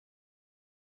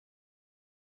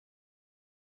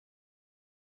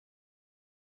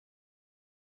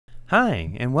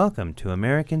Hi, and welcome to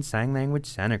American Sign Language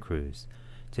Santa Cruz.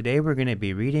 Today we're going to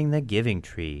be reading The Giving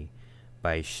Tree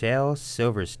by Shel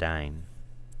Silverstein.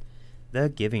 The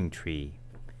Giving Tree.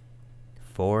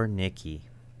 For Nikki.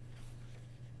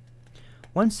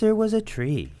 Once there was a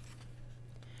tree,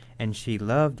 and she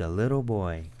loved a little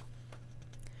boy.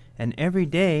 And every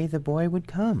day the boy would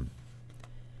come,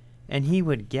 and he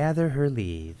would gather her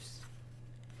leaves,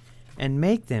 and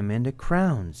make them into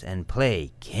crowns and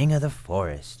play king of the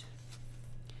forest.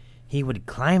 He would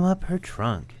climb up her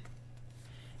trunk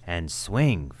and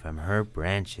swing from her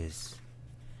branches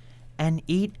and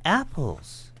eat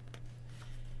apples,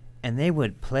 and they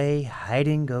would play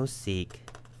hide-and-go-seek.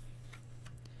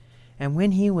 And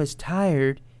when he was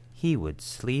tired, he would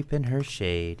sleep in her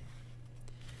shade.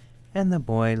 And the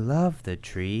boy loved the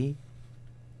tree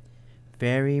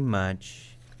very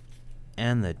much,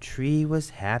 and the tree was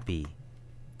happy.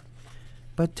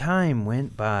 But time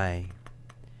went by,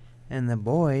 and the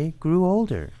boy grew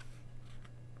older,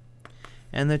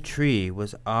 and the tree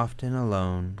was often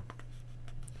alone.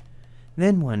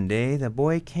 Then one day the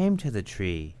boy came to the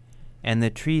tree, and the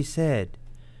tree said,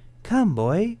 "Come,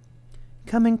 boy,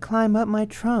 come and climb up my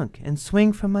trunk, and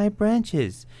swing from my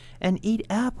branches, and eat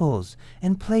apples,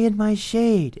 and play in my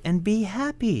shade, and be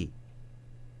happy."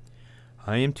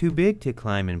 "I am too big to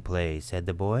climb and play," said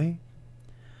the boy.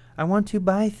 "I want to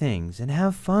buy things and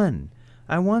have fun.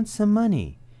 I want some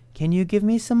money. Can you give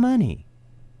me some money?"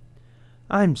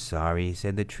 "I'm sorry,"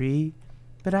 said the tree,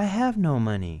 "but I have no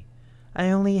money. I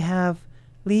only have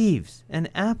leaves and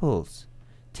apples.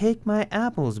 Take my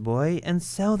apples, boy, and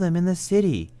sell them in the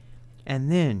city,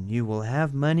 and then you will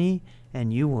have money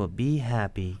and you will be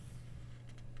happy."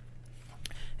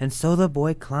 And so the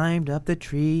boy climbed up the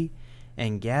tree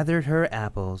and gathered her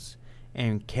apples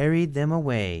and carried them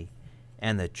away,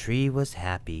 and the tree was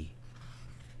happy.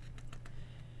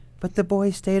 But the boy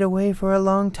stayed away for a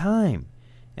long time,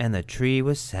 and the tree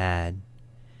was sad.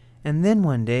 And then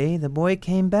one day the boy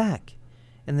came back,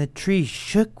 and the tree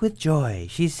shook with joy.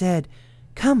 She said,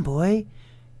 "Come, boy,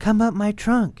 come up my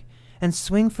trunk, and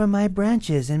swing from my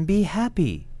branches, and be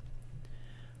happy."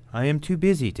 "I am too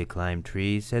busy to climb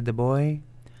trees," said the boy.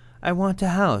 "I want a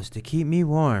house to keep me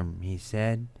warm," he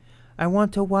said. "I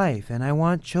want a wife, and I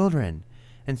want children,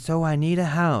 and so I need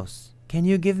a house. Can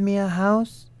you give me a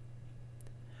house?"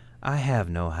 "I have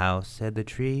no house," said the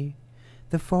tree.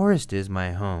 "The forest is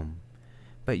my home.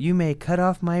 But you may cut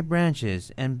off my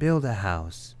branches and build a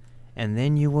house, and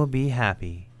then you will be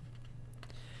happy."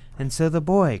 And so the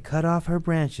boy cut off her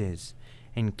branches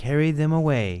and carried them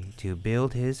away to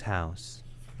build his house.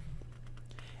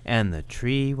 And the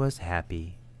tree was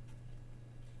happy.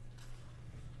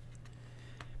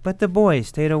 But the boy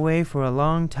stayed away for a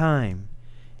long time,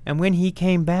 and when he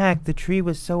came back the tree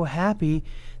was so happy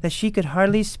that she could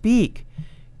hardly speak.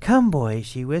 "Come, boy,"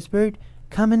 she whispered,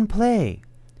 "come and play."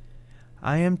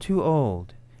 "I am too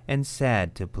old and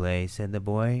sad to play," said the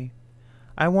boy.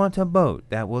 "I want a boat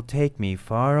that will take me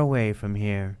far away from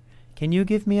here. Can you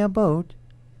give me a boat?"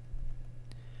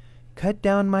 "Cut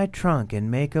down my trunk and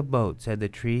make a boat," said the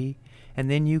tree, "and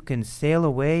then you can sail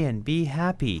away and be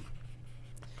happy."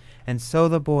 And so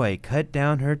the boy cut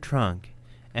down her trunk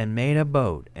and made a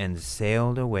boat and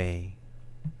sailed away.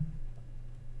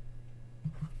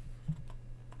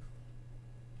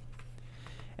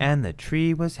 And the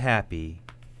tree was happy,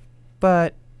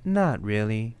 but not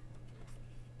really.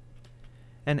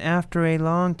 And after a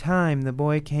long time the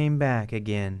boy came back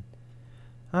again.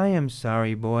 "I am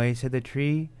sorry, boy," said the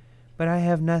tree, "but I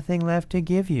have nothing left to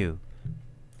give you.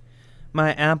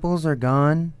 My apples are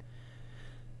gone."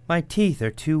 "My teeth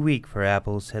are too weak for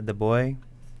apples," said the boy.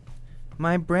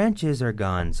 "My branches are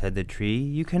gone," said the tree.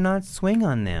 "You cannot swing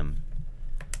on them."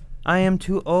 "I am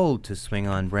too old to swing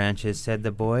on branches," said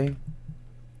the boy.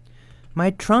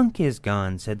 "My trunk is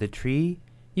gone," said the tree.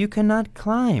 "You cannot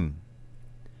climb."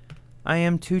 "I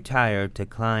am too tired to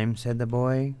climb," said the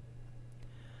boy.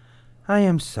 "I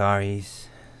am sorry,"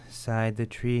 sighed the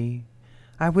tree.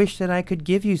 "I wish that I could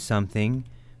give you something,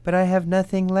 but I have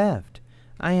nothing left.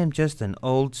 I am just an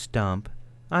old stump.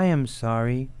 I am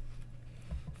sorry."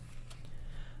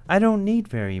 "I don't need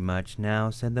very much now,"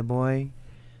 said the boy.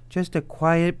 "Just a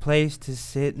quiet place to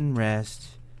sit and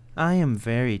rest. I am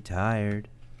very tired."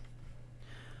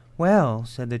 "Well,"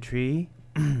 said the tree,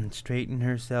 straightening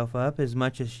herself up as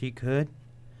much as she could.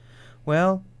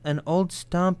 "Well, an old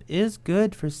stump is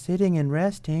good for sitting and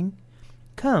resting.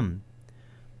 Come,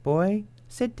 boy,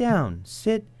 sit down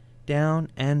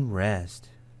and rest."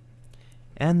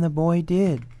 And the boy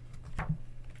did.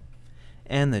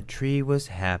 And the tree was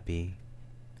happy.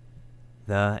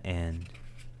 The end.